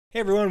Hey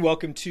everyone,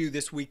 welcome to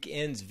this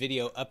weekend's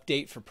video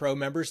update for pro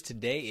members.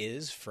 Today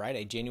is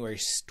Friday, January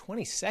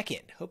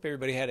 22nd. Hope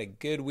everybody had a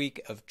good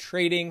week of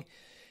trading.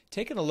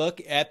 Taking a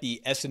look at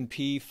the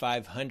S&P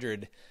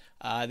 500.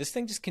 This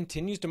thing just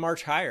continues to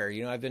march higher.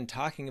 You know, I've been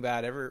talking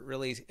about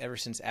ever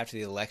since after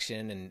the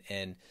election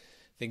and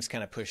things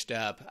kind of pushed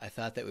up. I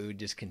thought that we would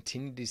just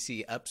continue to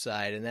see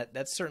upside, and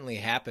that's certainly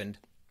happened.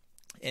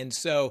 And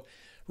so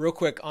real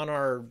quick on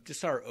our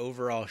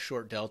overall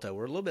short delta,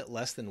 we're a little bit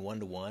less than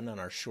 1-to-1 on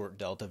our short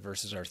delta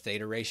versus our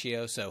theta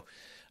ratio. So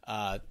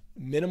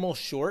minimal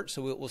short,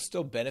 so we'll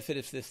still benefit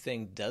if this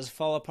thing does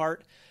fall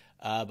apart.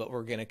 But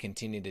we're going to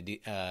continue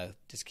to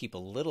just keep a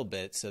little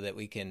bit so that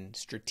we can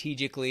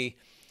strategically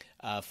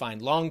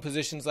find long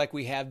positions like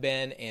we have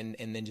been,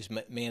 and then just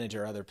manage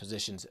our other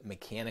positions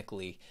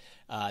mechanically.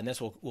 And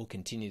that's what we'll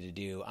continue to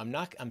do.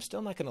 I'm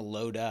still not going to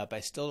load up. I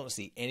still don't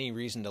see any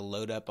reason to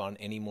load up on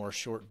any more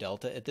short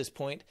delta at this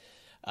point.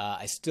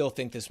 I still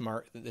think this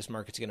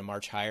market's going to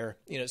march higher.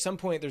 You know, at some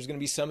point there's going to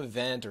be some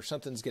event or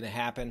something's going to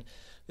happen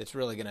that's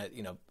really going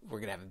to, we're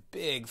going to have a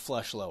big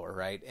flush lower,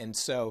 right? And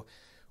so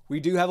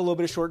we do have a little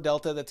bit of short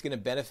delta that's going to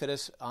benefit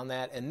us on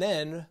that. And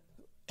then,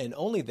 and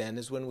only then,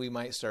 is when we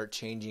might start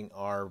changing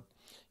our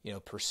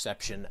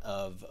perception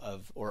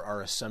of or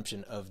our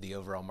assumption of the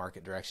overall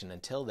market direction.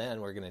 Until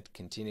then, we're going to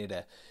continue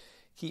to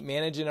keep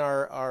managing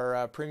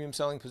our premium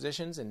selling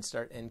positions and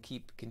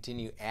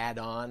continue add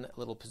on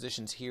little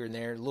positions here and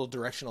there, little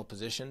directional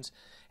positions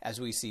as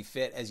we see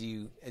fit. As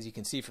you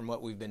can see from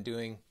what we've been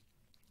doing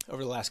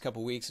over the last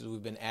couple of weeks, is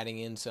we've been adding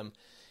in some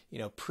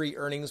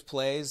pre-earnings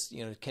plays,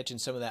 catching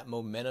some of that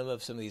momentum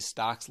of some of these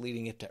stocks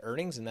leading up to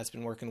earnings, and that's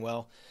been working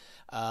well.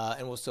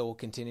 And we'll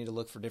continue to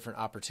look for different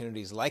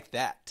opportunities like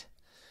that.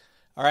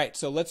 All right,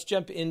 so let's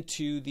jump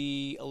into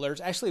the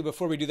alerts. Actually,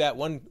 before we do that,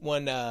 one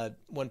point I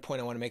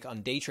want to make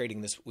on day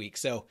trading this week.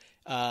 So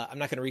I'm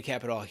not going to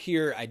recap it all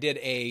here. I did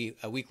a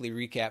weekly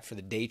recap for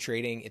the day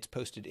trading. It's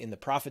posted in the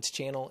Profits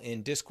channel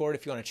in Discord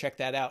if you want to check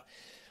that out.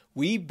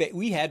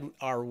 We had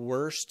our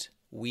worst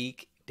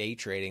week day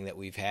trading that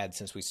we've had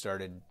since we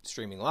started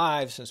streaming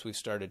live, since we've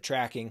started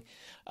tracking.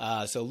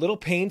 So a little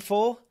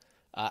painful.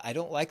 I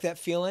don't like that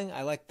feeling.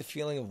 I like the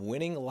feeling of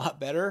winning a lot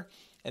better.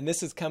 And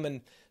this is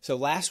coming. So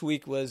last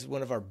week was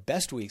one of our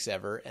best weeks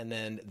ever, and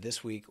then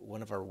this week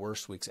one of our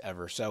worst weeks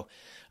ever. So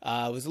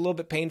it was a little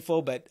bit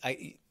painful, but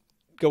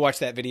go watch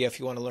that video if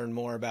you want to learn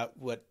more about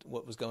what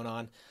was going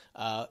on.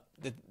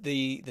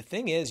 The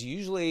thing is,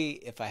 usually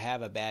if I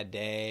have a bad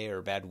day or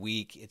a bad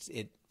week,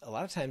 a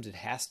lot of times it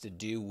has to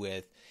do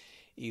with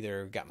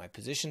either got my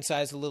position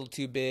size a little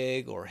too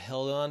big or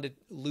held on to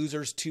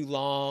losers too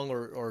long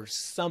or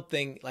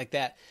something like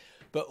that.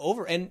 But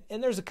and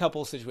there's a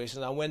couple of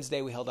situations. On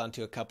Wednesday, we held on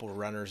to a couple of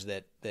runners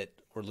that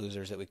were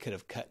losers that we could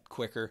have cut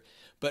quicker.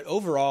 But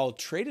overall,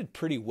 traded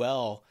pretty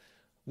well.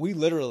 We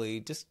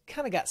literally just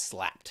kind of got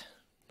slapped.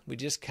 We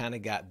just kind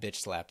of got bitch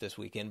slapped this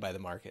weekend by the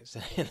markets.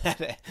 And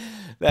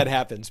that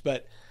happens.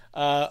 But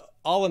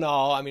all in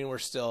all, I mean, we're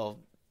still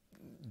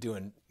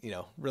doing,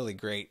 really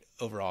great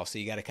overall. So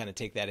you got to kind of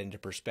take that into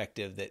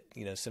perspective that,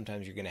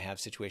 sometimes you're going to have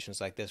situations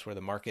like this where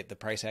the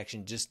price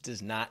action just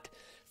does not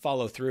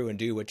follow through and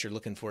do what you're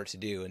looking for it to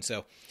do. And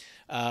so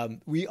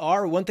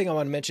one thing I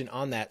want to mention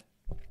on that,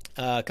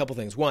 a couple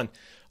things. One,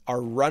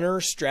 our runner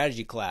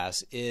strategy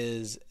class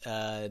is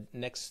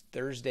next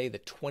Thursday, the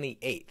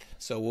 28th.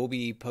 So we'll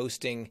be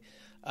posting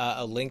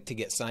a link to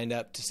get signed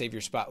up to save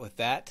your spot with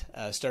that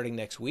starting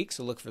next week.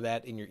 So look for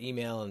that in your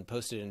email and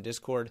post it in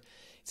Discord.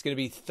 It's going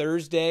to be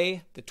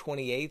Thursday, the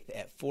 28th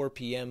at 4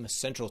 p.m.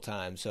 Central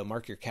Time. So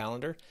mark your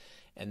calendar,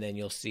 and then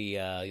you'll see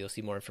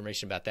more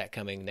information about that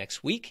coming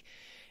next week.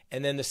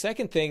 And then the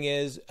second thing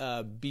is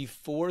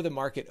before the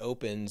market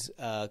opens,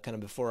 kind of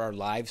before our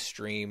live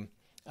stream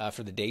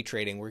for the day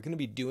trading, we're going to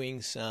be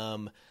doing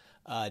some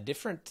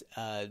different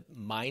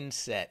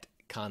mindset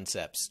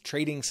concepts,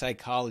 trading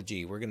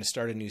psychology. We're going to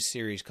start a new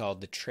series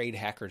called The Trade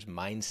Hacker's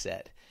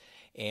Mindset.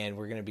 And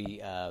we're going to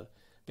be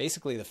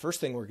basically, the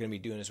first thing we're going to be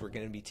doing is we're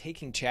going to be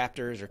taking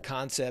chapters or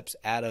concepts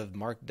out of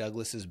Mark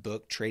Douglas's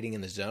book, Trading in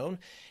the Zone.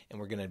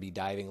 And we're going to be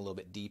diving a little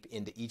bit deep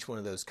into each one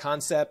of those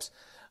concepts,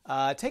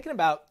 taking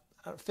about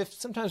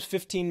sometimes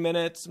 15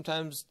 minutes,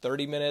 sometimes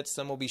 30 minutes.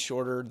 Some will be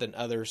shorter than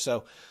others.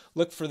 So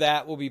look for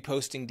that. We'll be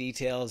posting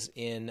details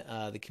in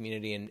the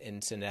community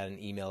and send out an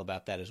email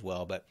about that as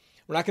well. But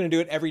we're not going to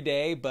do it every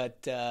day,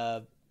 but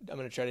I'm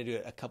going to try to do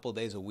it a couple of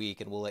days a week,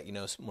 and we'll let you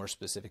know some more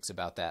specifics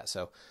about that.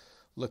 So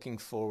looking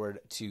forward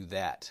to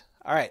that.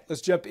 All right,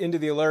 let's jump into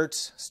the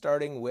alerts,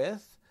 starting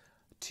with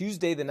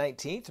Tuesday the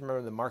 19th.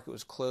 Remember, the market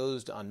was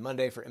closed on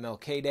Monday for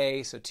MLK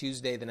Day. So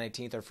Tuesday the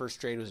 19th, our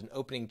first trade was an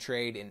opening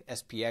trade in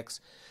SPX,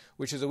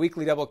 which is a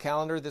weekly double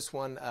calendar. This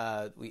one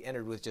we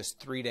entered with just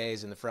 3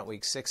 days in the front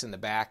week, 6 in the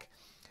back.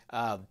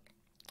 With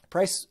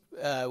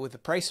the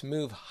price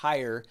move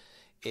higher,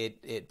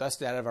 it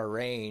busted out of our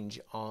range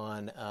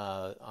on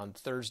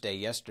Thursday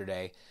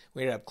yesterday.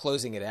 We ended up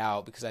closing it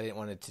out because I didn't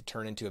want it to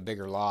turn into a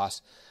bigger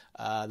loss.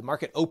 The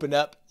market opened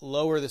up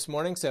lower this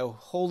morning, so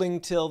holding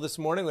till this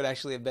morning would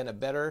actually have been a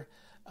better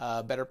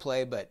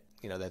play. But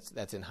you know,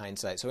 that's in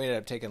hindsight. So we ended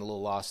up taking a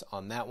little loss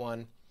on that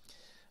one.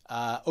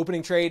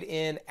 Opening trade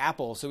in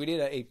Apple. So we did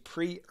a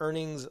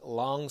pre-earnings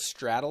long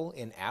straddle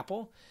in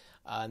Apple.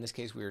 In this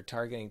case, we were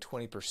targeting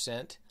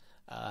 20%.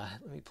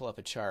 Let me pull up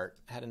a chart.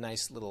 Had a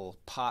nice little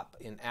pop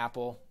in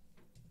Apple.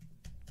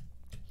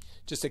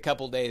 Just a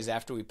couple days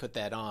after we put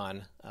that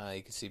on,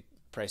 you can see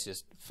price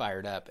just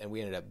fired up, and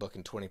we ended up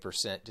booking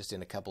 20% just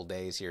in a couple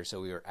days here.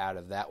 So we were out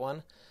of that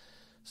one.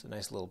 So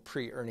nice little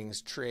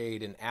pre-earnings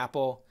trade in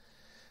Apple.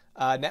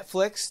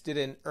 Netflix did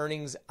an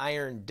earnings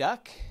iron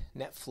duck.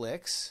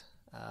 Netflix.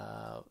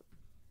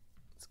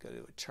 Let's go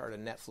to a chart of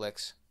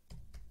Netflix.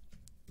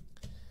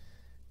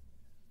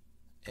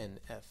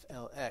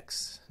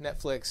 NFLX.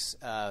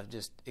 Netflix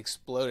just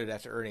exploded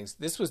after earnings.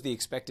 This was the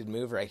expected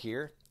move right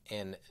here,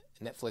 and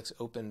Netflix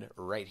opened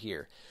right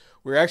here.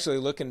 We're actually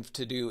looking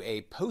to do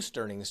a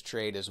post-earnings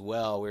trade as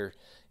well. It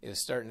was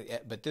starting,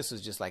 but this was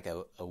just like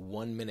a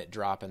 1 minute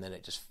drop, and then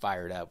it just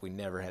fired up. We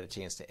never had a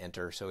chance to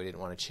enter, so we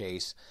didn't want to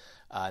chase.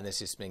 And this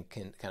has just been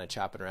kind of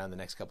chopping around the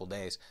next couple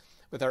days.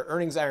 With our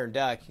earnings iron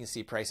duck, you can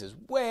see prices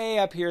way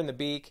up here in the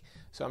beak.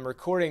 So I'm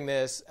recording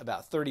this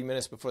about 30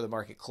 minutes before the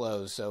market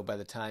closed. So by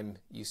the time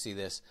you see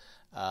this,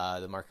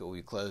 the market will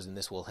be closed and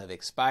this will have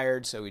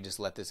expired. So we just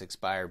let this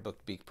expire,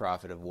 booked beak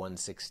profit of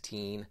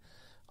 116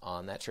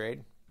 on that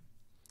trade.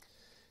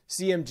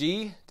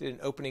 CMG did an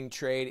opening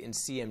trade in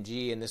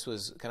CMG, and this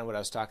was kind of what I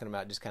was talking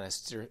about, just kind of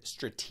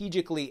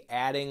strategically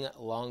adding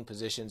long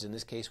positions. In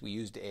this case, we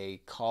used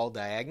a call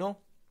diagonal.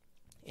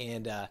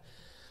 And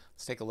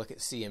let's take a look at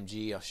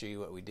CMG. I'll show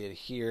you what we did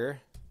here.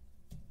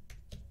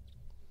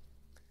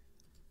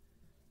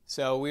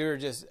 So we were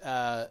just,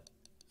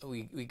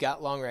 we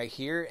got long right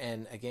here,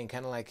 and again,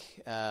 kind of like,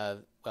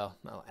 well,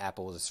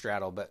 Apple was a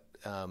straddle, but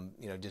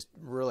you know, just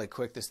really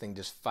quick, this thing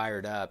just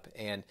fired up,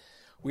 and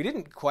we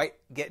didn't quite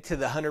get to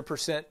the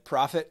 100%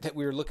 profit that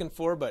we were looking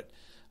for, but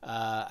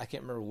I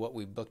can't remember what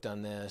we booked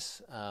on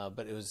this,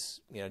 but it was,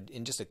 you know,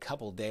 in just a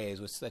couple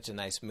days with such a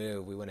nice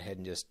move, we went ahead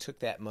and just took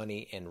that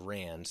money and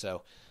ran.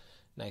 So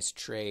nice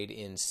trade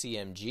in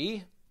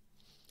CMG.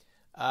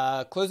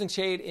 Closing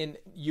trade in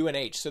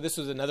UNH. So this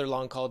was another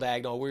long call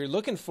diagonal. We were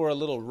looking for a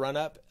little run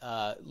up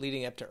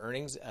leading up to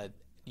earnings.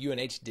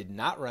 UNH did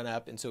not run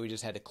up, and so we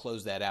just had to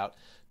close that out.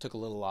 Took a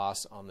little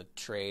loss on the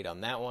trade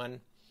on that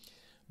one.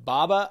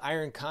 BABA,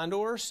 Iron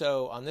Condor.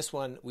 So on this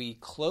one, we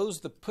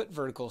closed the put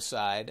vertical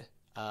side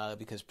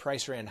because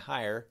price ran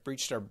higher,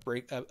 breached our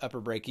upper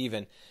break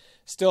even.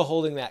 Still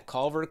holding that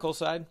call vertical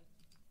side.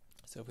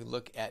 So if we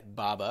look at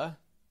BABA,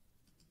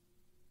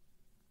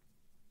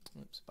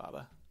 oops,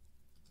 BABA.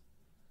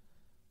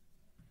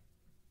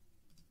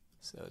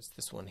 So it's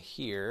this one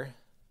here.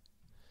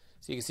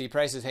 So you can see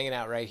price is hanging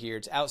out right here.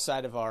 It's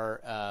outside of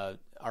our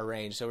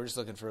range, so we're just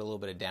looking for a little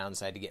bit of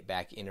downside to get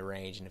back into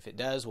range. And if it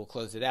does, we'll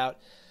close it out.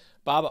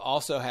 BABA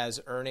also has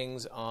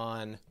earnings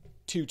on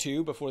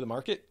 2/2 before the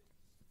market.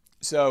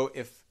 So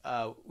if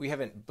we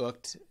haven't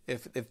booked,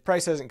 if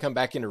price hasn't come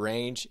back into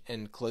range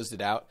and closed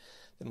it out,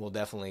 then we'll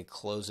definitely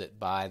close it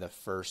by the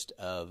 1st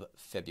of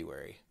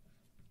February.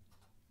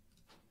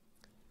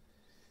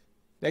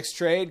 Next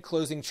trade,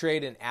 closing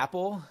trade in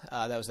Apple.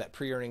 That was that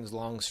pre-earnings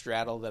long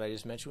straddle that I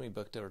just mentioned. We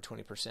booked over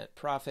 20%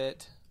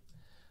 profit.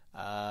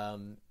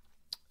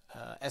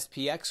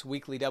 SPX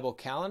weekly double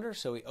calendar.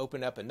 So we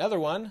opened up another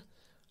one.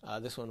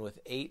 This one with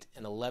 8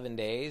 and 11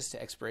 days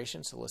to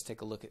expiration. So let's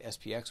take a look at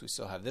SPX. We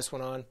still have this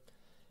one on.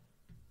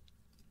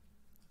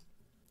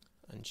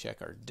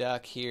 Uncheck our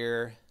duck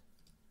here.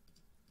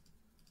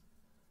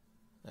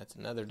 That's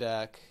another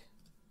duck.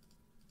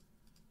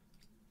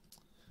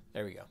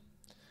 There we go.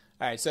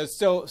 All right, so it's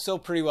still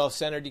pretty well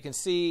centered. You can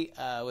see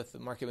with the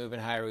market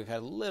moving higher, we've had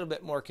a little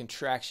bit more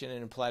contraction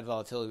and implied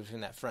volatility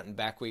between that front and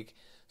back week.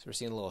 So we're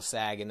seeing a little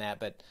sag in that,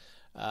 but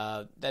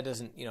that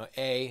doesn't, you know,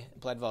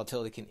 implied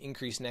volatility can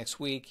increase next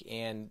week,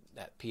 and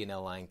that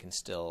P&L line can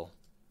still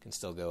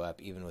go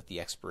up even with the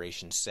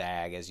expiration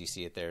sag as you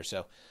see it there.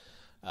 So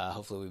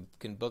hopefully we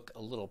can book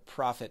a little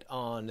profit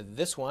on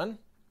this one.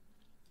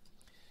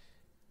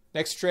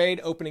 Next trade,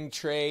 opening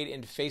trade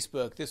in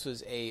Facebook. This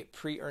was a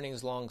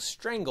pre-earnings long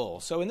strangle.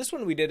 So in this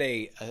one we did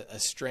a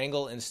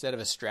strangle instead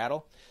of a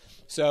straddle.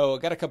 So I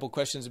got a couple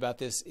questions about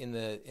this in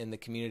the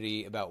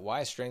community about why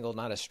a strangle,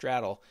 not a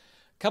straddle.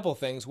 A couple of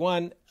things.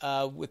 One,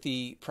 with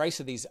the price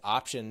of these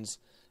options,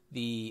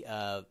 we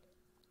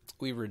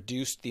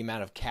reduced the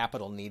amount of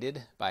capital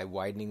needed by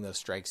widening those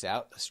strikes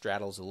out. A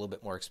straddle is a little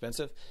bit more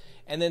expensive.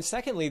 And then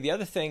secondly, the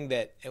other thing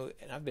that, and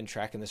I've been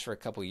tracking this for a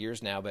couple of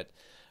years now, but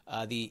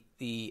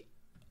the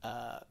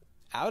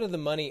out of the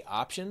money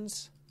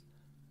options,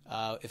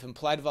 if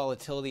implied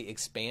volatility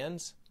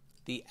expands,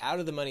 the out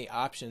of the money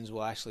options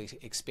will actually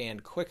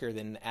expand quicker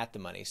than at the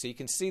money. So you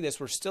can see this,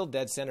 we're still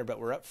dead center, but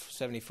we're up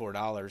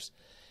 $74,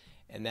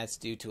 and that's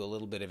due to a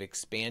little bit of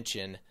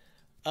expansion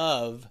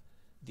of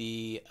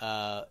the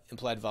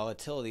implied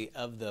volatility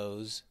of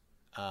those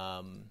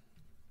out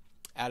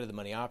of the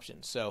money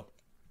options. So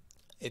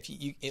if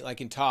you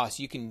like in TOS,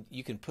 you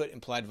can put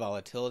implied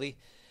volatility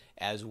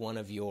as one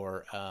of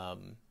your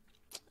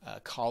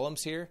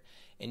columns here,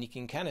 and you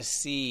can kind of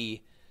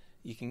see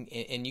you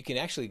can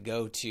actually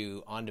go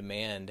to on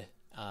demand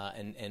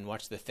and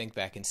watch the think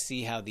back and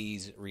see how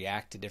these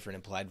react to different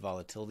implied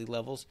volatility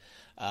levels.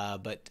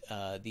 But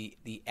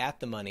the at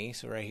the money,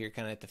 so right here,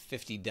 kind of at the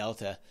 50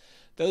 delta,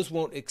 those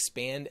won't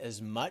expand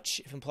as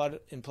much if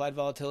implied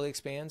volatility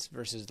expands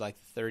versus like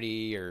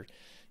 30 or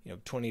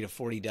 20 to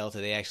 40 delta.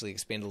 They actually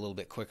expand a little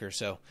bit quicker.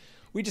 So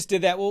we just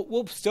did that.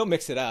 We'll still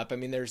mix it up. I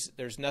mean,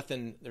 there's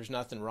nothing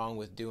wrong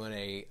with doing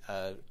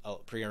a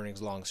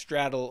pre-earnings long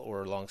straddle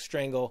or long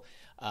strangle.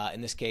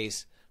 In this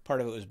case,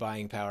 part of it was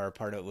buying power,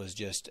 part of it was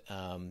just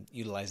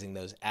utilizing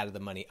those out of the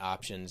money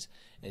options.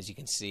 And as you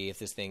can see,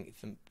 if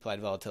implied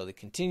volatility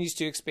continues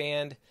to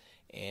expand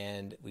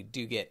and we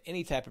do get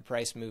any type of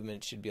price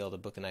movement, should be able to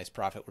book a nice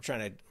profit. We're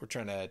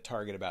trying to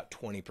target about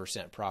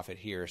 20% profit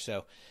here.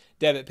 So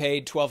debit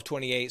paid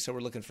 $12.28, so we're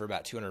looking for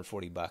about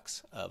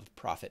 $240 of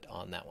profit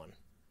on that one.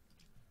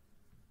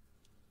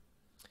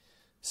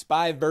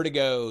 SPY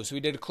Vertigo. So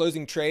we did a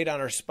closing trade on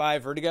our SPY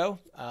Vertigo.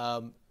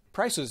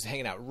 Price was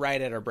hanging out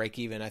right at our break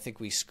even. I think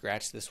we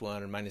scratched this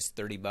one or minus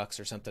 $30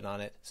 or something on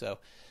it. So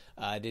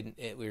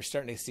we were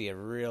starting to see a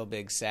real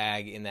big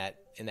sag in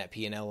that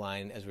P&L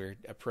line as we were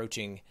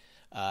approaching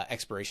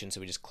expiration. So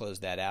we just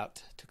closed that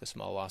out. Took a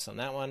small loss on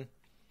that one.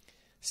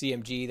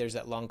 CMG, there's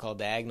that long call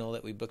diagonal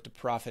that we booked a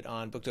profit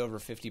on, booked over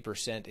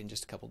 50% in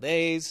just a couple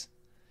days.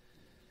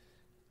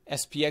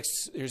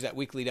 SPX, there's that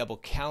weekly double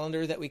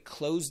calendar that we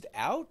closed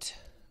out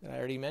that I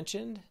already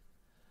mentioned.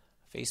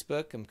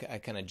 Facebook, I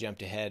kind of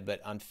jumped ahead,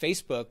 but on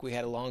Facebook, we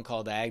had a long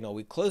call diagonal.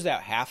 We closed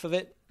out half of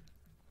it.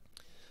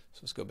 So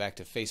let's go back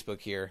to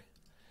Facebook here.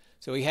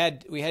 So we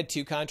had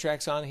 2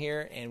 contracts on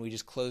here, and we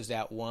just closed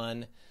out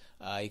one.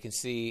 You can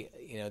see,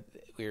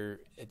 we're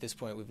at this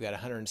point, we've got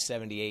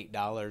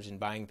 $178 in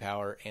buying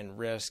power and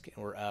risk,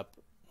 and we're up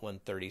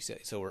 130.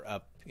 So we're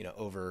up,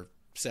 over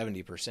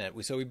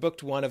 70%. So we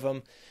booked one of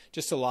them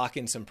just to lock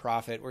in some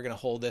profit. We're going to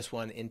hold this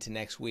one into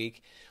next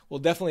week.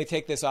 We'll definitely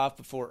take this off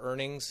before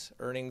earnings.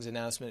 Earnings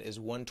announcement is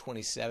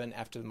 127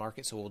 after the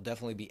market, so we'll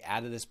definitely be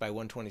out of this by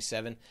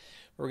 127.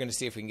 We're going to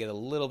see if we can get a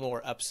little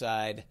more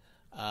upside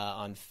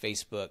on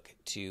Facebook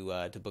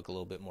to book a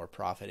little bit more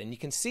profit. And you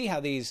can see how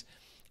these,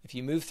 if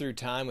you move through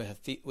time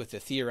with the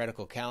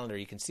theoretical calendar,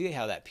 you can see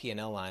how that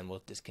P&L line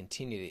will just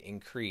continue to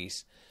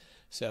increase.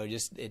 So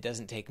it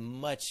doesn't take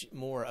much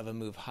more of a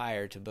move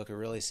higher to book a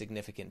really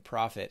significant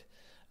profit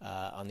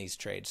on these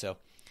trades. So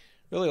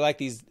really like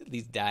these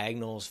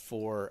diagonals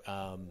for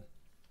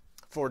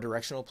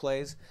directional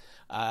plays.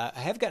 I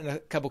have gotten a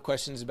couple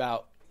questions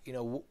about,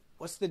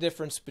 what's the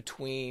difference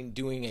between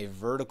doing a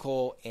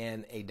vertical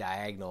and a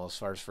diagonal as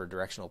far as for a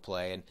directional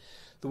play. And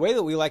the way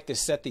that we like to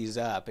set these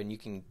up, and you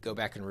can go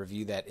back and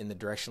review that in the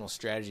directional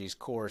strategies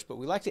course, but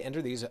we like to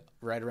enter these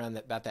right around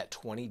about that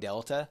 20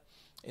 delta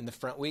in the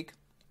front week,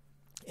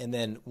 and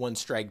then 1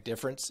 strike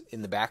difference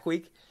in the back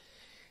week.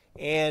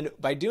 And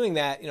by doing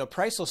that,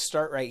 price will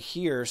start right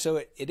here. So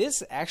it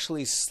is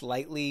actually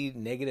slightly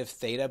negative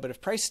theta, but if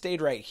price stayed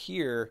right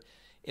here,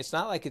 it's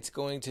not like it's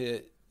going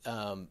to,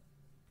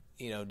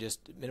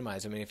 just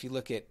minimize. I mean, if you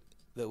look at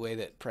the way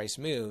that price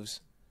moves,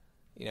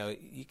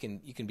 you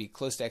can be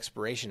close to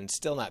expiration and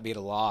still not be at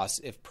a loss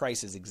if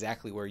price is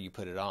exactly where you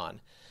put it on.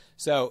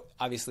 So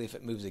obviously, if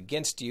it moves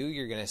against you,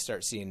 you're going to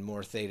start seeing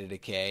more theta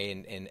decay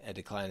and a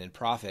decline in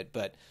profit.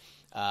 But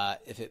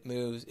if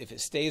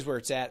it stays where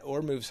it's at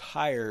or moves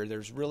higher,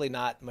 there's really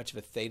not much of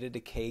a theta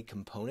decay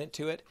component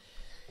to it.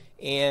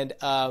 And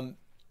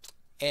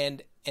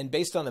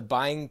based on the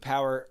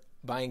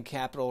buying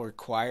capital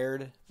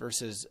required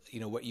versus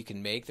what you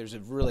can make, there's a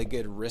really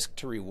good risk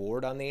to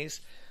reward on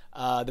these.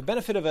 The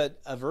benefit of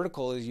a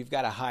vertical is you've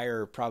got a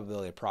higher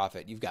probability of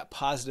profit. You've got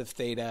positive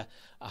theta,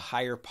 a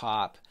higher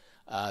pop.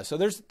 So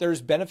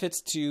there's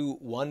benefits to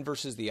one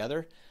versus the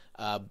other.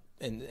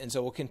 And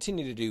so we'll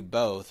continue to do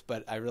both,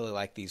 but I really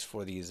like these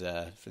for these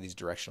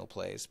directional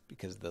plays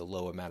because of the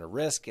low amount of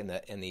risk and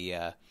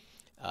the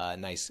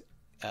nice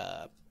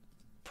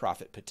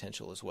profit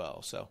potential as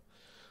well. So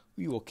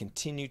we will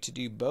continue to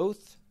do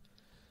both.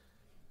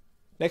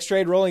 Next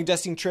trade, rolling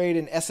dusting trade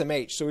in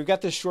SMH. So we've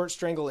got this short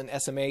strangle in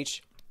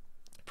SMH.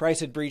 Price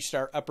had breached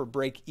our upper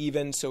break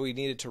even, so we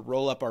needed to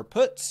roll up our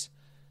puts.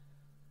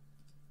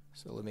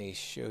 So let me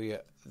show you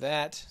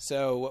that.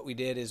 So what we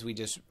did is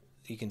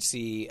you can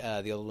see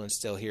the old one's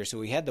still here. So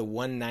we had the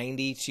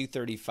 190,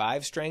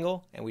 235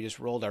 strangle, and we just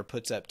rolled our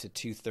puts up to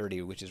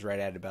 230, which is right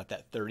at about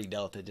that 30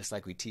 delta, just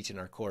like we teach in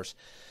our course.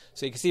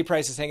 So you can see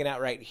price is hanging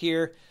out right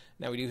here.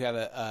 Now we do have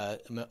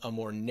a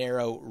more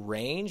narrow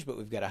range, but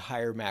we've got a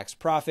higher max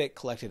profit,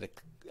 collected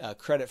a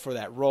credit for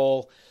that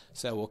roll.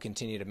 So we'll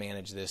continue to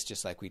manage this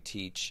just like we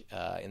teach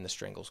in the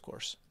strangles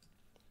course.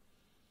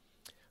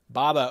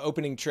 BABA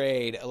opening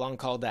trade, a long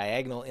call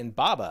diagonal in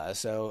BABA.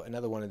 So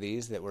another one of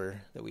these that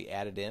we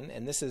added in,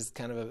 and this is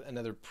kind of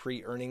another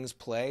pre-earnings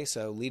play.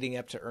 So leading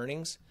up to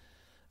earnings,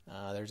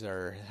 there's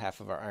our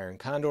half of our iron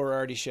condor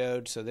already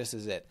showed. So this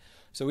is it.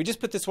 So we just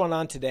put this one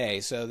on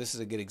today. So this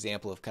is a good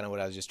example of kind of what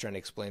I was just trying to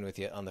explain with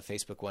you on the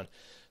Facebook one.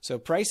 So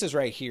price is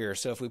right here.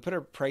 So if we put our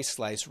price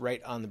slice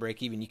right on the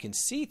break even, you can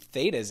see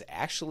theta is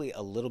actually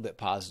a little bit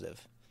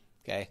positive.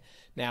 Okay.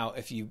 Now,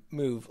 if you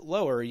move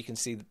lower, you can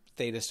see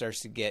theta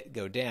starts to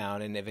go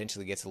down and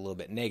eventually gets a little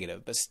bit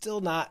negative, but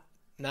still not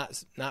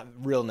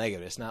real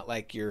negative. It's not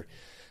like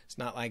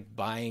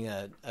buying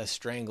a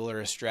strangle or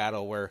a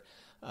straddle where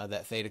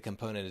that theta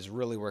component is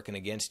really working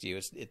against you.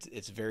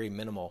 It's very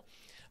minimal.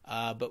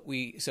 But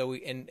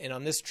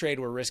on this trade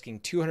we're risking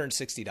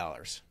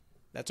 $260.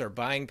 That's our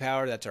buying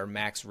power. That's our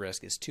max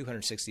risk is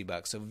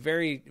 $260. So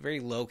very,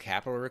 very low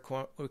capital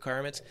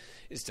requirements.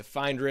 Is to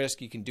find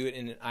risk. You can do it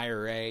in an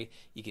IRA.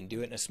 You can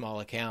do it in a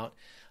small account,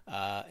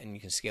 and you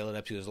can scale it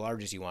up to as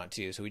large as you want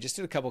to. So we just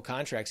did a couple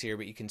contracts here,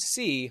 but you can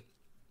see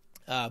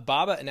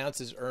BABA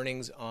announces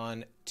earnings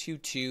on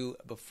 2/2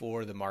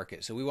 before the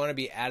market. So we want to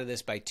be out of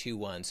this by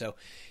 2/1. So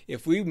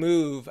if we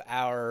move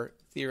our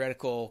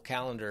theoretical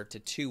calendar to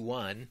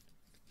 2/1,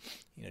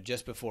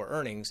 just before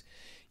earnings,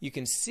 you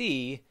can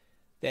see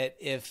that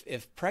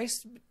if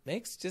price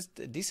makes just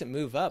a decent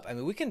move up, I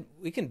mean, we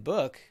can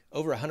book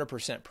over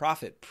 100%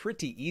 profit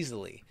pretty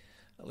easily.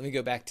 Let me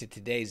go back to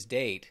today's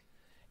date,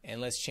 and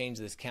let's change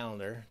this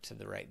calendar to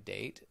the right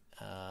date.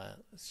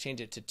 Let's change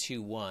it to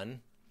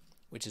 2/1,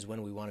 which is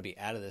when we want to be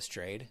out of this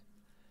trade.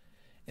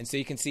 And so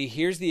you can see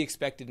here's the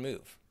expected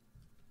move,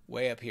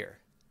 way up here.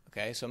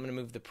 Okay, so I'm going to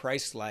move the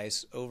price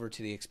slice over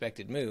to the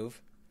expected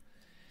move.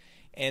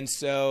 And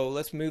so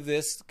let's move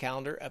this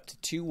calendar up to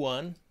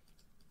 2/1.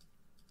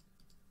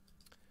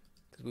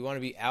 We want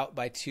to be out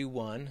by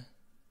 2/1.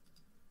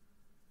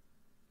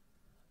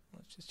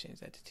 Let's just change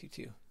that to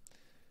 2/2.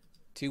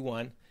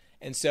 2/1.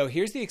 And so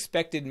here's the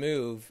expected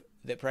move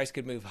that price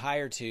could move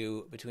higher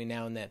to between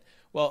now and then.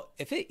 Well,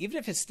 even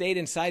if it stayed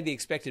inside the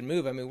expected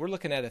move, I mean, we're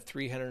looking at a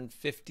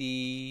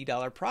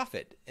 $350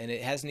 profit, and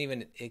it hasn't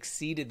even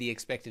exceeded the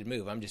expected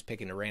move. I'm just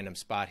picking a random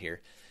spot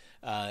here.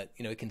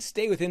 It can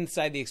stay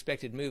inside the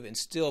expected move and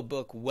still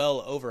book well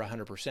over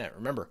 100%.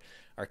 Remember,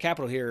 our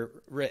capital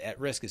here at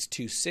risk is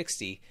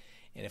 260.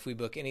 And if we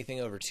book anything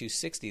over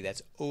 260,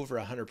 that's over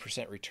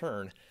 100%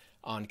 return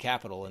on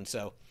capital. And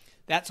so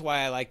that's why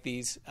I like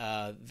these.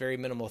 Very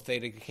minimal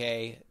theta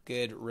decay,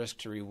 good risk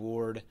to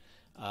reward,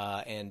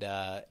 and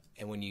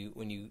when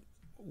you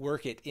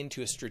work it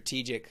into a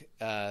strategic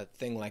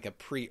thing like a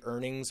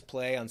pre-earnings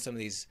play on some of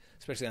these,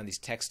 especially on these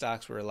tech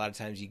stocks, where a lot of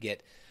times you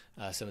get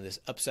some of this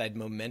upside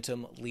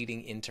momentum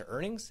leading into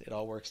earnings, it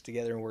all works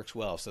together and works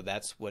well. So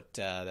that's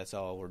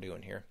all we're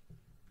doing here.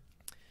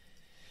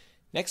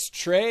 Next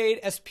trade,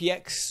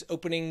 SPX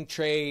opening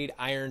trade,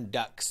 Iron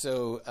Duck.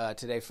 So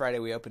today, Friday,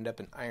 we opened up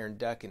an Iron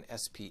Duck in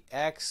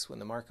SPX when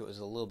the market was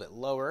a little bit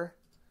lower.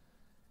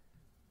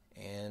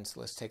 And so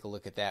let's take a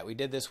look at that. We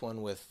did this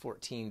one with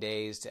 14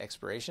 days to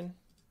expiration.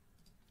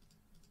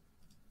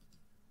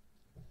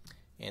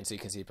 And so you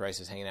can see price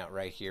is hanging out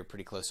right here,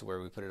 pretty close to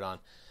where we put it on.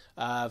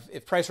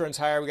 If price runs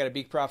higher, we got a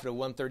big profit of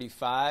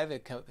 135.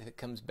 If it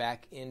comes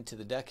back into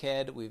the duck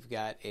head, we've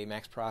got a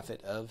max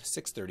profit of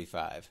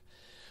 635.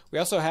 We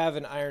also have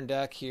an Iron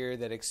Duck here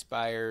that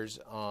expires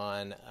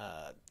on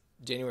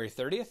January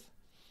 30th.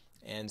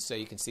 And so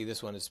you can see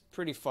this one is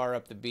pretty far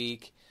up the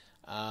beak.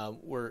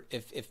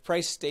 If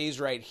price stays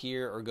right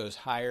here or goes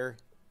higher,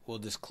 we'll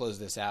just close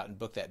this out and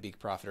book that beak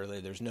profit early.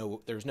 There's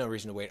no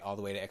reason to wait all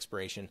the way to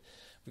expiration.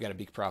 We've got a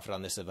beak profit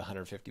on this of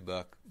 150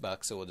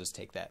 bucks, so we'll just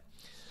take that.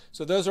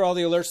 So those are all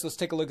the alerts. Let's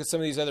take a look at some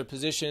of these other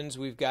positions.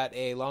 We've got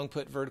a long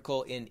put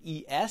vertical in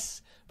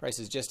ES. Price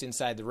is just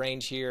inside the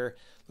range here.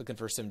 Looking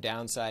for some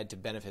downside to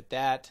benefit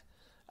that.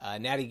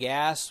 Natty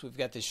Gas, we've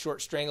got this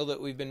short strangle that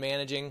we've been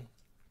managing.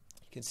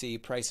 You can see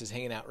price is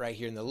hanging out right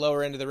here in the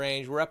lower end of the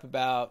range. We're up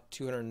about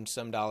 $200 and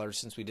some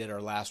since we did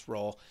our last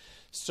roll.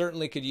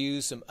 Certainly could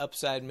use some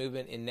upside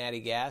movement in Natty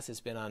Gas. It's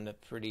been on a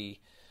pretty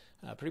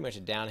much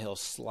a downhill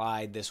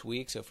slide this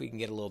week. So if we can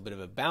get a little bit of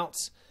a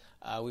bounce,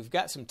 we've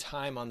got some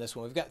time on this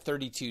one. We've got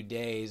 32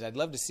 days. I'd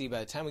love to see by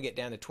the time we get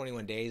down to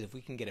 21 days, if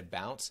we can get a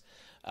bounce,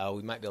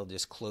 we might be able to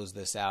just close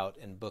this out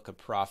and book a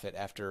profit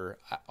after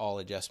all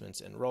adjustments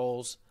and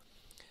rolls.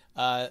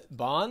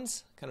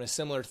 Bonds, kind of a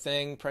similar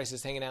thing. Price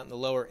is hanging out in the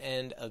lower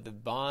end of the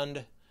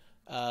bond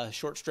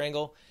short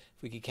strangle.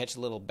 If we could catch a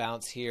little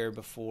bounce here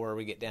before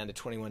we get down to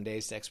 21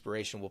 days to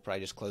expiration, we'll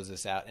probably just close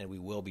this out and we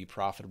will be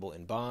profitable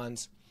in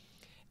bonds.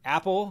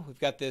 Apple, we've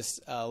got this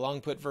long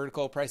put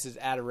vertical. Price is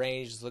out of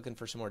range. Just looking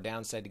for some more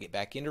downside to get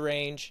back into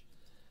range.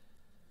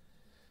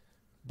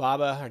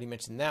 BABA, already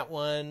mentioned that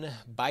one.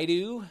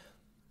 Baidu,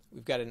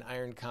 we've got an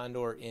Iron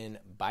Condor in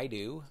Baidu.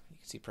 You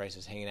can see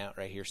prices hanging out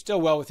right here.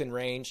 Still well within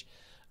range.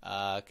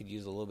 Could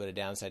use a little bit of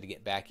downside to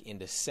get back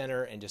into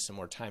center and just some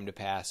more time to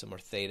pass, some more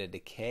theta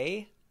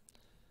decay.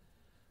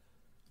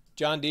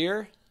 John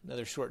Deere,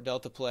 another short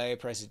delta play.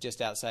 Price is just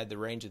outside the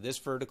range of this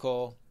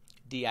vertical.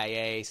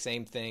 DIA,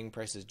 same thing.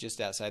 Price is just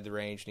outside the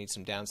range. Need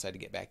some downside to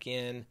get back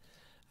in.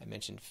 I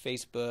mentioned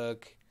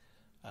Facebook.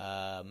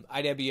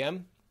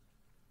 IWM,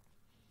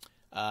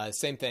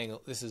 same thing.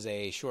 This is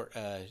a short,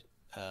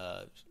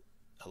 a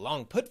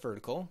long put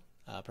vertical.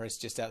 Price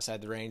just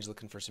outside the range.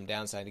 Looking for some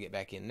downside to get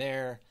back in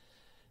there.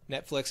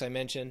 Netflix, I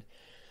mentioned.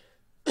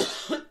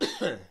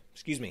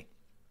 Excuse me.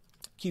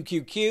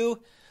 QQQ.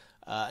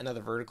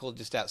 Another vertical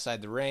just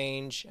outside the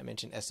range. I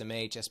mentioned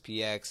SMH,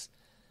 SPX,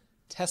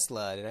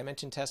 Tesla. Did I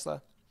mention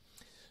Tesla?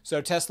 So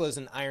Tesla is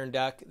an iron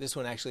duck. This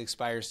one actually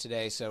expires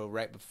today, so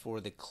right before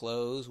the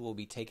close, we'll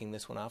be taking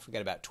this one off. We've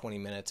got about 20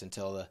 minutes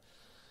until the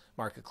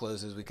market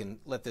closes. We can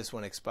let this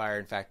one expire.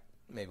 In fact,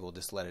 maybe we'll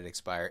just let it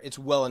expire. It's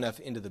well enough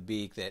into the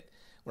beak that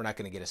we're not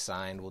going to get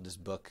assigned. We'll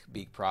just book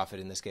beak profit,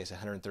 in this case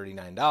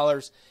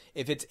 $139.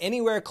 If it's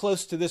anywhere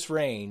close to this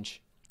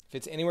range, if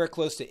it's anywhere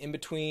close to in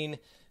between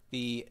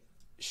the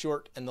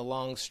short and the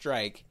long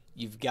strike,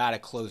 you've got to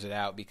close it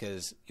out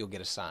because you'll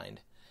get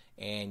assigned.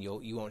 And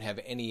you won't have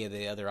any of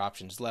the other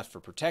options left for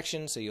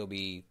protection, so you'll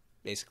be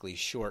basically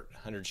short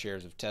 100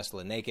 shares of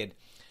Tesla naked.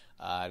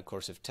 Of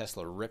course, if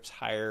Tesla rips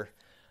higher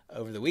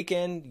over the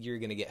weekend, you're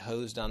going to get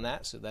hosed on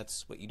that, so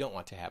that's what you don't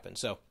want to happen.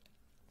 So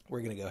we're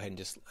going to go ahead and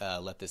just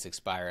let this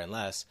expire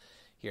unless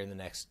here in the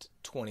next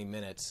 20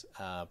 minutes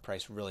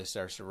price really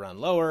starts to run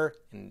lower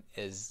and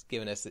is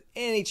giving us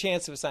any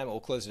chance of assignment.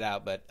 We'll close it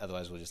out, but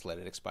otherwise we'll just let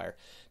it expire.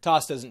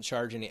 TOS doesn't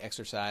charge any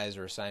exercise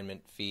or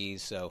assignment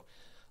fees, so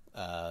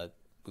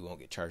we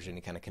won't get charged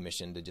any kind of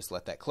commission to just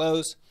let that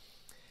close.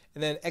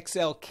 And then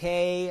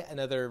XLK,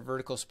 another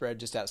vertical spread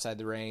just outside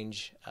the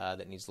range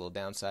that needs a little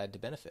downside to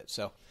benefit.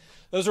 So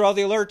those are all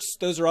the alerts.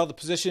 Those are all the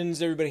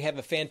positions. Everybody have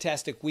a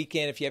fantastic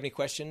weekend. If you have any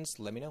questions,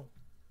 let me know.